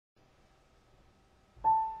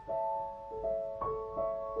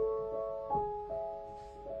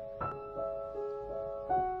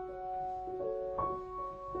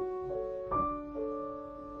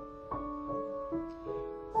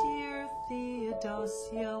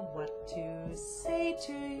Theodosia, what to say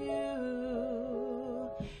to you.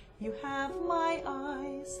 You have my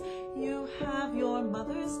eyes, you have your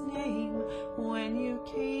mother's name. When you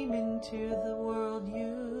came into the world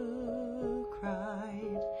you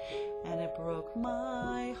cried, and it broke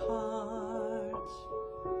my heart.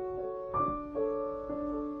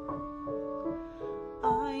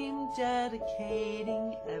 I'm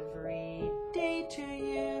dedicating every day to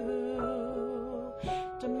you.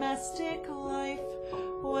 Domestic life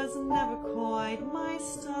was never quite my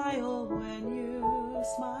style. When you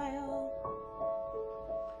smile,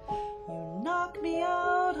 you knock me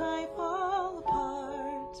out, I fall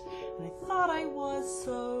apart, and I thought I was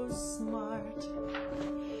so smart.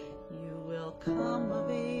 You will come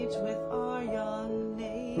of age with our young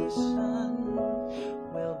nation.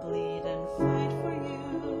 We'll bleed and fight for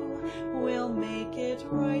you, we'll make it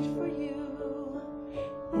right for you.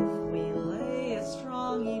 If we lay a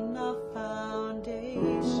strong enough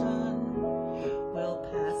foundation, we'll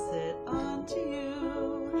pass it on to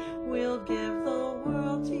you, we'll give the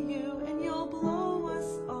world to you, and you'll blow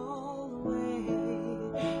us all away.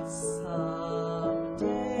 Someday,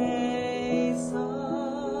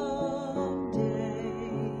 someday,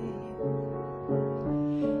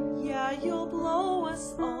 yeah, you'll blow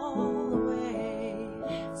us all away.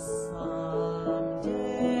 Someday,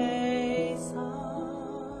 someday.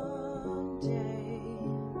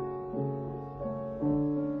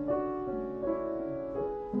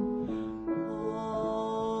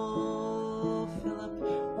 Oh, Philip,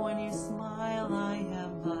 when you smile, I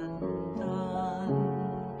am undone.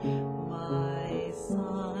 My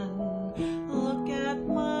son, look at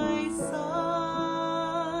my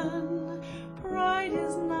son. Pride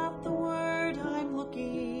is not the word I'm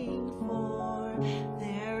looking for.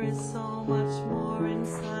 There is so much more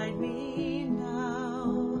inside me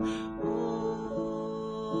now.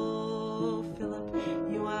 Oh, Philip,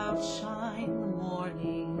 you outshine the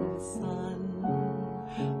morning sun.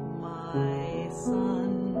 My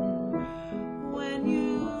son, when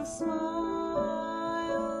you smile,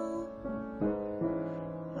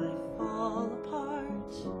 I fall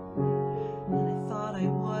apart, and I thought I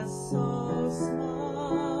was so smart.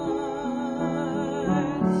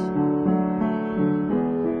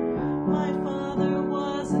 My father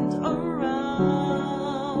wasn't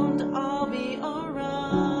around, I'll be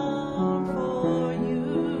around for you.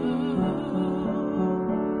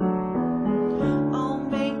 I'll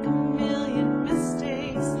make a million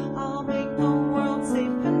mistakes, I'll make the world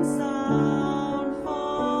safe and sound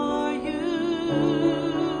for you.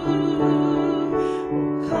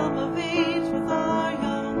 We'll come of age with our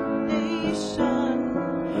young nation.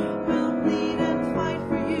 We'll bleed and fight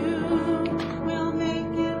for you, we'll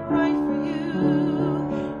make it right for you.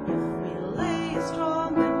 If we lay a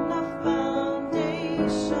strong enough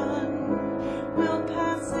foundation, we'll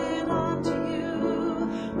pass it on to you,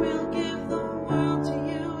 we'll give the world to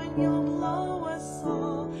you, and you'll blow us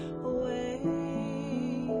all away.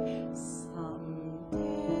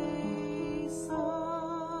 Someday,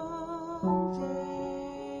 someday,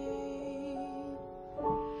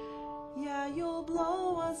 yeah, you'll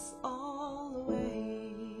blow us all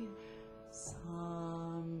away.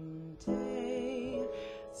 Someday,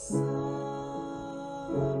 someday.